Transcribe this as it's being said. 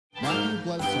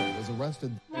Bledsoe was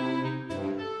arrested.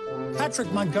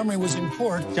 Patrick Montgomery was in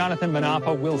court. Jonathan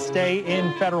Manapa will stay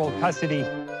in federal custody.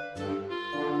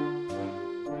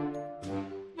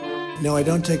 No, I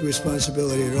don't take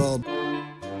responsibility at all.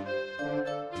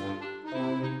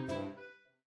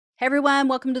 Hey everyone,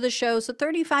 welcome to the show. So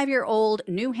 35-year-old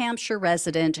New Hampshire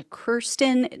resident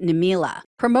Kirsten Niemela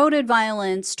promoted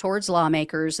violence towards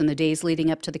lawmakers in the days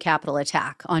leading up to the Capitol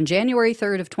attack. On January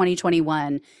 3rd of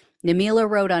 2021, Niemela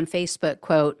wrote on Facebook,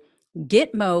 quote,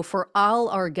 "Gitmo for all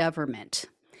our government."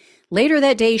 Later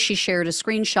that day, she shared a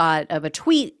screenshot of a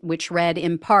tweet which read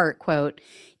in part, quote,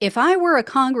 "If I were a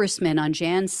congressman on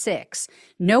Jan 6,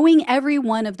 knowing every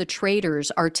one of the traitors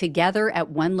are together at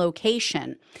one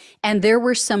location, and there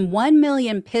were some 1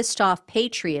 million pissed off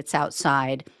patriots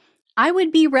outside, I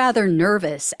would be rather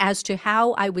nervous as to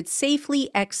how I would safely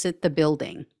exit the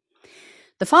building."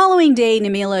 The following day,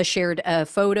 Niemela shared a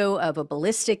photo of a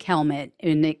ballistic helmet,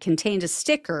 and it contained a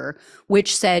sticker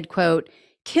which said, quote,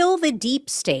 "Kill the deep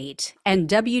state and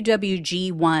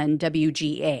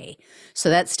WWG1WGA." So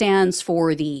that stands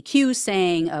for the Q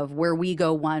saying of where we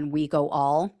go one, we go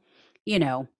all,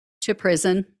 to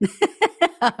prison.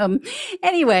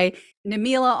 Anyway,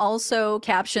 Niemela also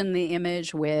captioned the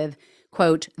image with,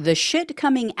 quote, "The shit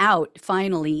coming out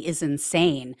finally is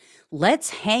insane.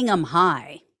 Let's hang 'em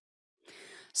high."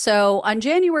 So on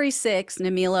January 6th,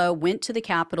 Niemela went to the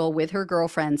Capitol with her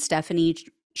girlfriend, Stephanie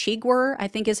Chigwer, I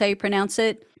think is how you pronounce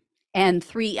it, and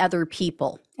 3 other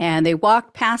people. And they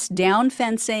walked past down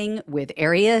fencing with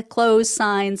area closed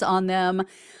signs on them.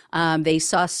 They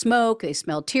saw smoke, they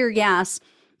smelled tear gas,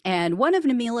 and one of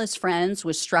Niemela's friends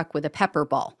was struck with a pepper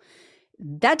ball.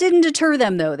 That didn't deter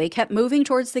them, though. They kept moving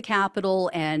towards the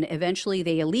Capitol, and eventually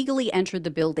they illegally entered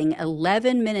the building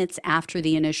 11 minutes after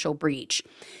the initial breach.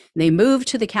 They moved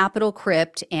to the Capitol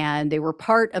crypt, and they were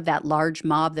part of that large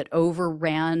mob that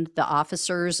overran the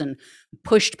officers and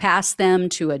pushed past them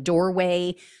to a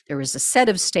doorway. There was a set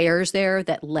of stairs there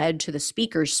that led to the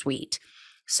Speaker's suite.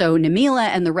 So Niemela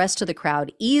and the rest of the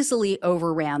crowd easily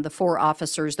overran the 4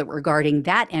 officers that were guarding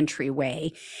that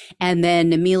entryway. And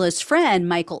then Niemela's friend,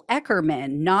 Michael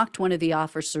Eckerman, knocked one of the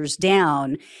officers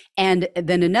down. And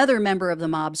then another member of the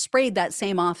mob sprayed that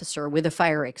same officer with a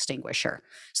fire extinguisher.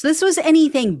 So this was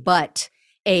anything but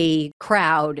a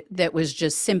crowd that was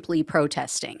just simply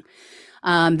protesting.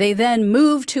 They then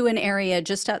moved to an area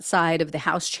just outside of the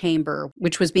House chamber,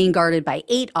 which was being guarded by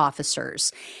 8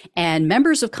 officers. And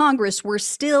members of Congress were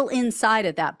still inside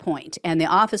at that point. And the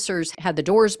officers had the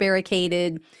doors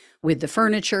barricaded with the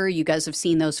furniture. You guys have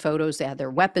seen those photos. They had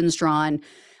their weapons drawn.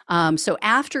 So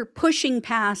after pushing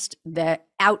past the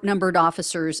outnumbered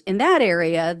officers in that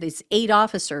area, these 8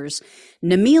 officers,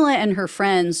 Niemela and her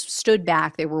friends stood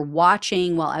back. They were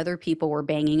watching while other people were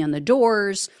banging on the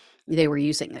doors. They were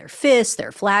using their fists,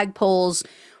 their flagpoles.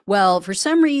 Well, for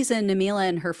some reason, Niemela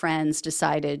and her friends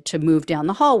decided to move down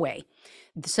the hallway.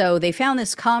 So they found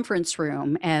this conference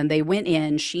room and they went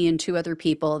in, she and 2 other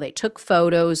people. They took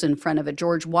photos in front of a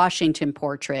George Washington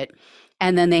portrait,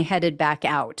 and then they headed back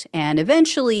out. And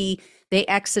eventually they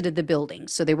exited the building.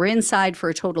 So they were inside for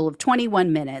a total of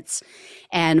 21 minutes.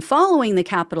 And following the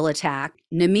Capitol attack,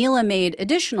 Niemela made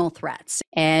additional threats,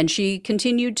 and she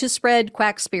continued to spread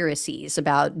quackspiracies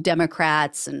about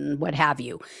Democrats and what have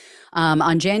you.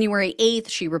 On January 8th,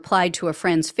 she replied to a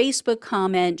friend's Facebook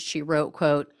comment. She wrote,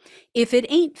 quote, "If it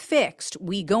ain't fixed,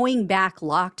 we going back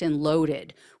locked and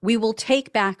loaded. We will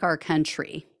take back our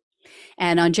country."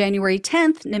 And on January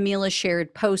 10th, Niemela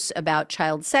shared posts about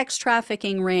child sex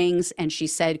trafficking rings, and she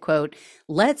said, quote,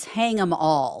 "Let's hang 'em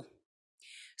all."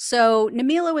 So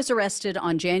Niemela was arrested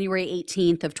on January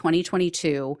 18th of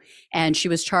 2022, and she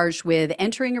was charged with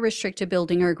entering a restricted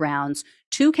building or grounds,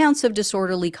 2 counts of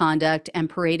disorderly conduct, and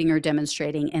parading or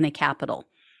demonstrating in a Capitol.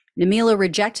 Niemela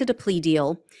rejected a plea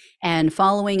deal, and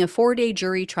following a 4-day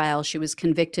jury trial, she was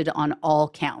convicted on all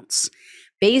counts.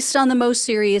 Based on the most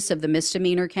serious of the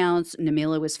misdemeanor counts,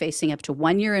 Niemela was facing up to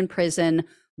 1 year in prison,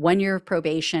 1 year of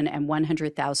probation, and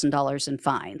 $100,000 in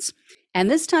fines. And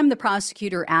this time the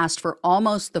prosecutor asked for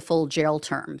almost the full jail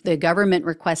term. The government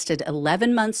requested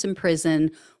 11 months in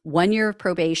prison, 1 year of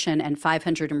probation, and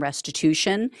 $500 in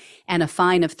restitution, and a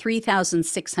fine of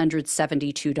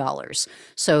 $3,672.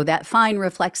 So that fine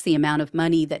reflects the amount of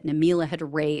money that Niemela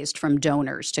had raised from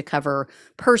donors to cover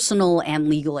personal and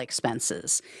legal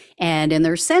expenses. And in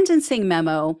their sentencing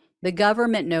memo, the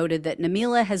government noted that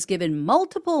Niemela has given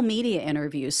multiple media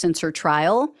interviews since her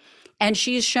trial, and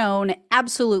she's shown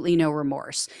absolutely no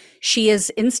remorse. She has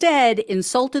instead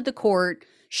insulted the court.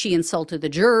 She insulted the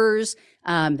jurors.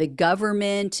 the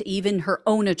government, even her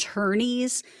own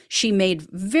attorneys. She made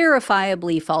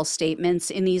verifiably false statements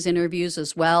in these interviews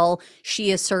as well.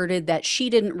 She asserted that she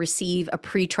didn't receive a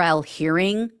pretrial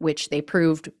hearing, which they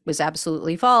proved was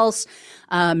absolutely false.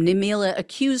 Niemela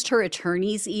accused her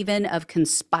attorneys even of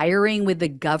conspiring with the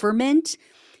government,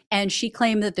 and she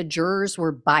claimed that the jurors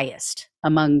were biased,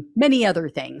 among many other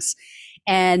things.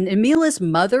 And Niemela's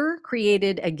mother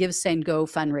created a Give, Send, Go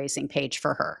fundraising page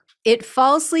for her. It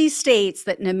falsely states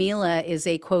that Niemela is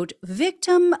a, quote,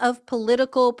 victim of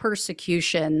political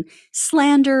persecution,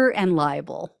 slander, and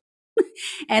libel.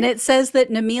 And it says that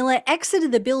Niemela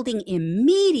exited the building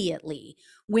immediately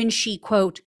when she,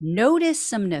 quote, noticed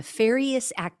some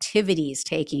nefarious activities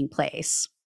taking place.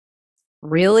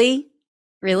 Really?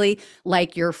 Really?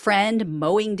 Like your friend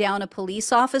mowing down a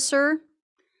police officer?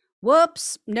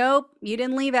 Whoops, nope, you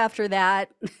didn't leave after that.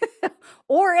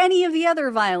 Or any of the other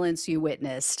violence you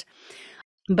witnessed.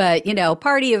 But,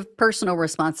 party of personal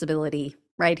responsibility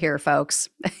right here, folks.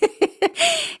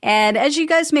 And as you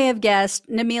guys may have guessed,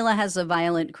 Niemela has a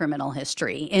violent criminal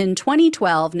history. In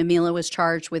 2012, Niemela was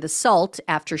charged with assault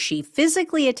after she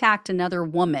physically attacked another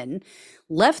woman,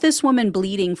 left this woman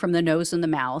bleeding from the nose and the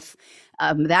mouth.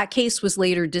 That case was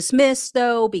later dismissed,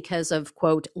 though, because of,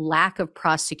 quote, lack of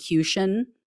prosecution.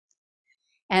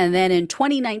 And then in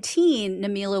 2019,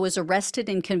 Niemela was arrested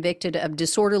and convicted of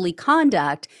disorderly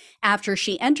conduct after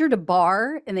she entered a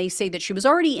bar, and they say that she was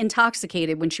already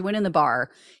intoxicated when she went in the bar.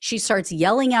 She starts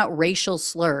yelling out racial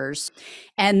slurs.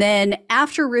 And then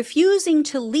after refusing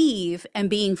to leave and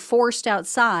being forced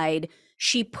outside,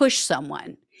 she pushed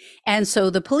someone. And so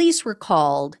the police were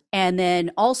called, and then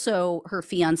also her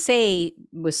fiance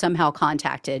was somehow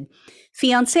contacted.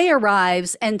 Fiance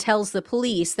arrives and tells the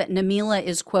police that Niemela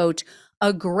is, quote,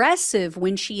 aggressive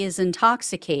when she is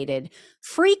intoxicated,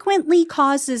 frequently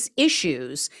causes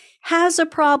issues, has a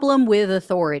problem with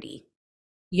authority.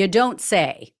 You don't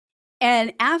say.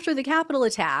 And after the Capitol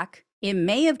attack in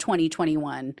May of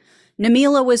 2021,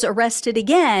 Niemela was arrested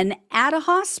again at a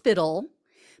hospital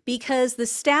because the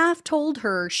staff told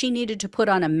her she needed to put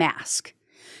on a mask.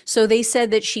 So they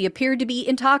said that she appeared to be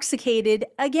intoxicated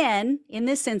again in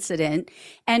this incident,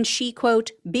 and she, quote,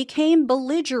 became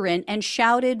belligerent and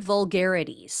shouted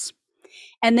vulgarities.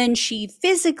 And then she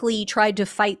physically tried to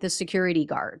fight the security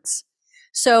guards.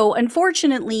 So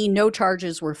unfortunately, no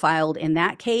charges were filed in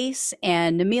that case.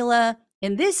 And Niemela,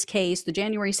 in this case, the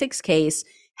January 6th case,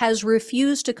 has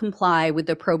refused to comply with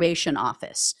the probation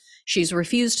office. She's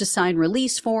refused to sign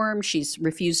release forms. She's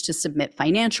refused to submit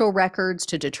financial records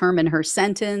to determine her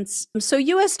sentence. So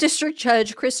U.S. District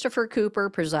Judge Christopher Cooper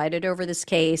presided over this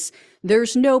case.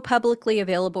 There's no publicly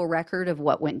available record of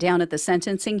what went down at the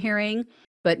sentencing hearing,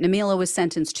 but Niemela was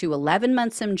sentenced to 11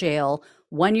 months in jail,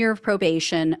 1 year of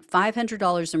probation,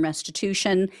 $500 in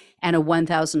restitution, and a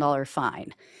 $1,000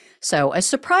 fine. So a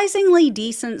surprisingly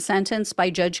decent sentence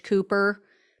by Judge Cooper.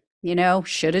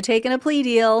 Should have taken a plea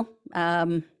deal.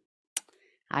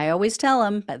 I always tell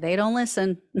them, but they don't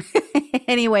listen.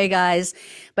 Anyway, guys.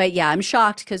 But yeah, I'm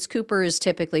shocked because Cooper is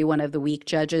typically one of the weak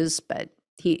judges, but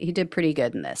he did pretty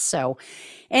good in this. So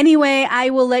anyway, I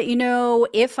will let you know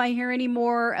if I hear any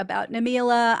more about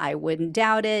Niemela. I wouldn't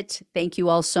doubt it. Thank you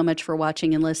all so much for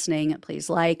watching and listening. Please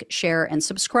like, share, and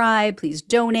subscribe. Please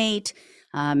donate.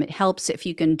 It helps if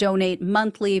you can donate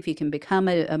monthly, if you can become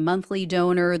a monthly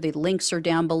donor. The links are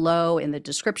down below in the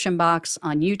description box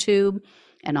on YouTube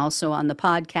and also on the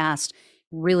podcast.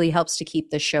 Really helps to keep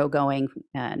the show going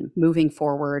and moving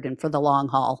forward and for the long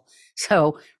haul.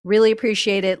 So really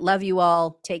appreciate it. Love you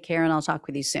all. Take care, and I'll talk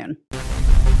with you soon.